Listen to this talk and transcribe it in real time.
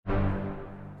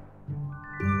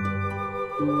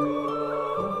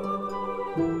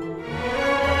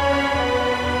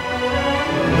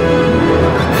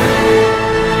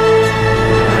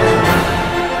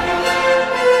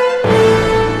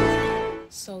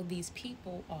So these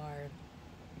people are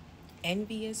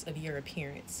envious of your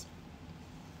appearance.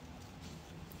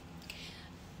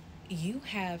 You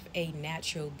have a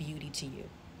natural beauty to you.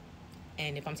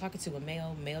 And if I'm talking to a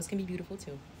male, males can be beautiful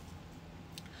too.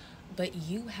 But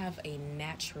you have a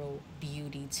natural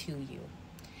beauty to you.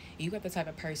 You are the type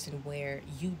of person where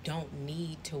you don't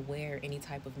need to wear any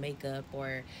type of makeup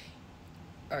or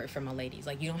for my ladies,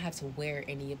 like you don't have to wear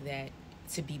any of that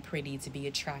to be pretty, to be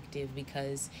attractive,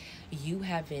 because you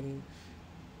have an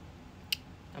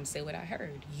I'm say what I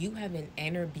heard. You have an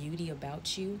inner beauty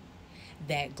about you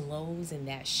that glows and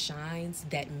that shines,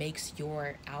 that makes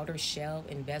your outer shell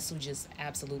and vessel just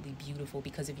absolutely beautiful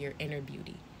because of your inner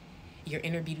beauty. Your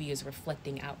inner beauty is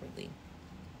reflecting outwardly.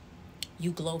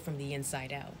 You glow from the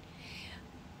inside out.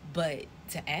 But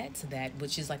to add to that,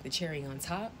 which is like the cherry on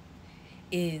top,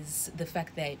 is the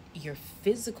fact that your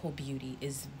physical beauty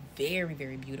is very,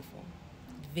 very beautiful.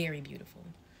 Very beautiful.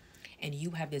 And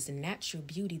you have this natural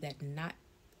beauty that not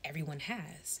everyone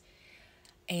has.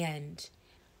 And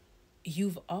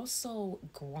you've also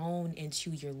grown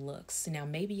into your looks. Now,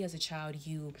 maybe as a child,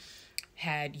 you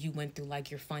went through like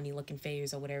your funny looking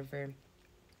phase or whatever,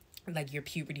 like your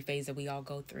puberty phase that we all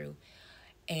go through.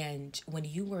 And when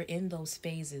you were in those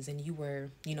phases and you were,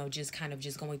 just kind of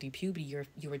just going through puberty,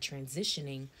 you were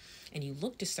transitioning and you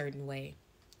looked a certain way,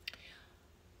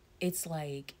 it's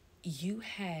like you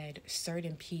had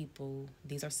certain people,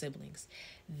 these are siblings,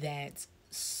 that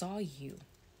saw you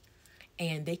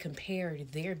and they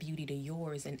compared their beauty to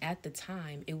yours. And at the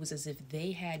time, it was as if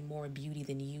they had more beauty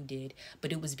than you did,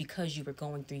 but it was because you were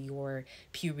going through your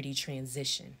puberty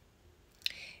transition.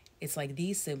 It's like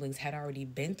these siblings had already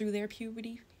been through their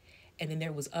puberty, and then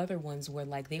there was other ones where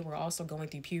like they were also going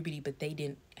through puberty, but they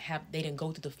didn't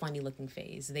go through the funny looking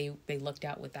phase. They lucked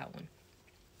out with that one.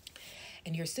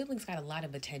 And your siblings got a lot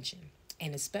of attention.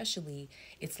 And especially,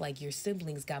 it's like your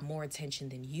siblings got more attention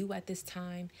than you at this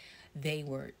time. They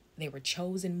were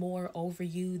chosen more over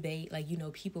you. They, like,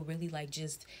 people really like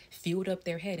just filled up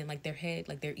their head, and like their head,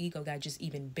 like their ego got just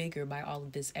even bigger by all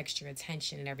of this extra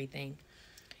attention and everything.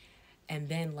 And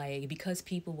then, like, because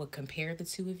people would compare the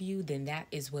two of you, then that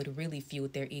is what really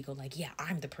fueled their ego. Like, yeah,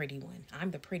 I'm the pretty one.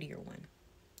 I'm the prettier one.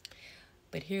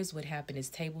 But here's what happened is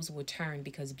tables will turn,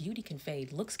 because beauty can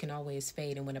fade. Looks can always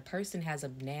fade. And when a person has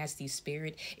a nasty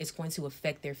spirit, it's going to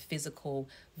affect their physical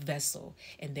vessel.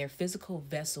 And their physical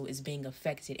vessel is being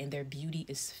affected and their beauty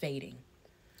is fading.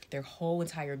 Their whole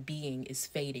entire being is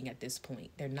fading at this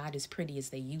point. They're not as pretty as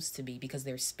they used to be because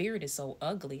their spirit is so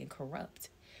ugly and corrupt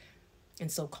and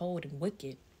so cold and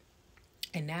wicked.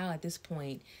 And now at this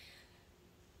point,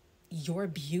 your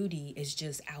beauty is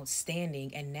just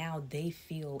outstanding, and now they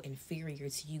feel inferior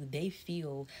to you. They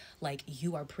feel like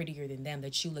you are prettier than them,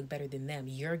 that you look better than them.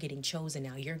 You're getting chosen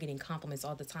now. You're getting compliments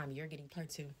all the time. You're getting part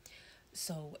two.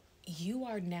 So you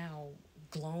are now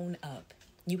grown up.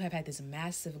 You have had this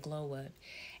massive glow up,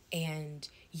 and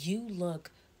you look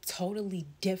totally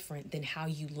different than how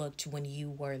you looked when you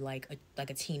were like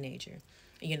a teenager.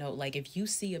 Like if you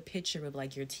see a picture of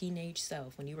like your teenage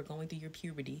self when you were going through your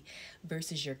puberty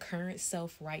versus your current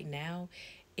self right now,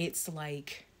 it's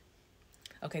like,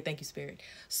 okay, thank you, Spirit.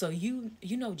 So you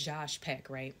know Josh Peck,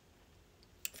 right?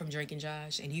 From Drake and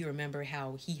Josh, and you remember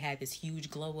how he had this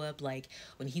huge glow up, like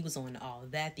when he was on all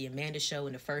of that, the Amanda Show,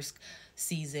 in the first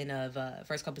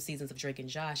couple seasons of Drake and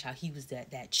Josh, how he was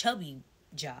that chubby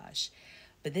Josh.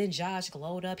 But then Josh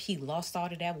glowed up. He lost all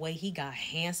of that weight. He got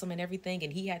handsome and everything,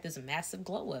 and he had this massive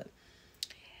glow up.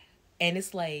 And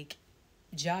it's like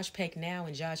Josh Peck now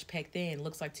and Josh Peck then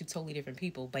looks like two totally different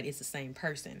people, but it's the same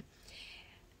person.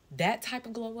 That type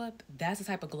of glow up, that's the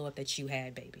type of glow up that you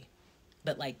had, baby.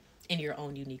 But like in your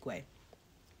own unique way.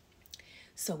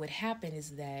 So what happened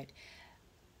is that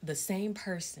the same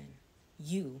person,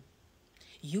 you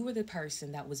were the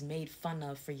person that was made fun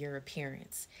of for your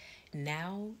appearance.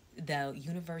 Now, the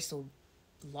universal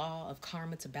law of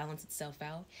karma to balance itself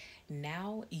out,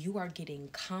 now you are getting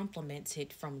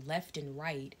complimented from left and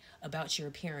right about your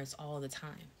appearance all the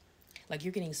time. Like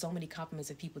you're getting so many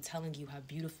compliments of people telling you how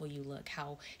beautiful you look,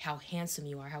 how handsome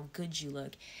you are, how good you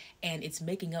look. And it's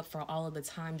making up for all of the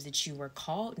times that you were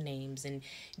called names and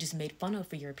just made fun of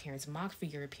for your appearance, mocked for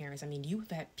your appearance. I mean, you've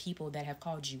had people that have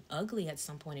called you ugly at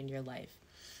some point in your life.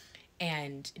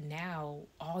 And now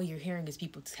all you're hearing is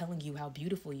people telling you how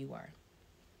beautiful you are.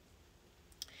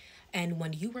 And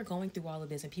when you were going through all of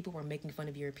this and people were making fun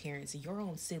of your appearance, your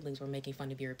own siblings were making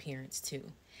fun of your appearance too.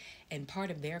 And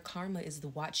part of their karma is the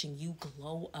watching you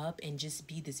glow up and just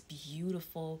be this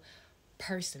beautiful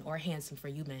person, or handsome for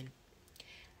you men.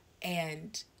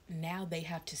 And now they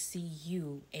have to see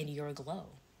you in your glow.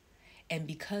 And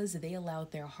because they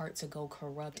allowed their heart to go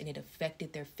corrupt and it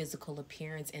affected their physical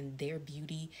appearance, and their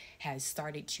beauty has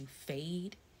started to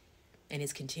fade and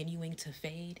is continuing to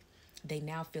fade, they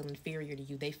now feel inferior to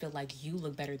you. They feel like you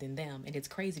look better than them. And it's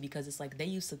crazy because it's like they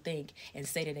used to think and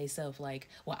say to themselves like,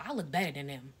 well, I look better than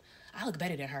them. I look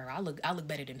better than her. I look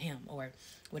better than him, or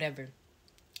whatever.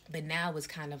 But now it's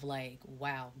kind of like,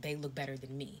 wow, they look better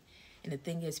than me. And the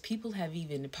thing is, people have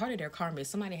even, part of their karma is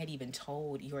somebody had even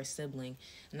told your sibling,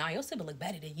 nah, your sibling look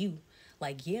better than you.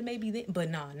 Like, yeah, maybe, but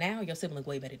nah, now your sibling look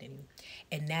way better than you.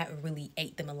 And that really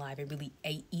ate them alive. It really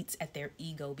eats at their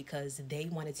ego because they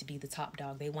wanted to be the top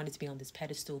dog. They wanted to be on this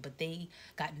pedestal, but they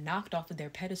got knocked off of their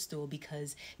pedestal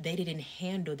because they didn't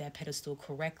handle that pedestal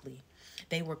correctly.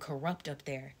 They were corrupt up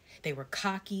there. They were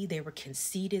cocky. They were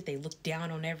conceited. They looked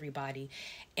down on everybody,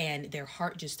 and their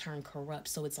heart just turned corrupt.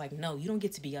 So it's like, no, you don't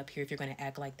get to be up here if you're going to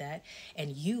act like that.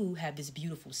 And you have this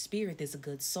beautiful spirit, this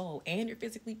good soul, and you're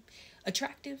physically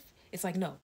attractive. It's like, no,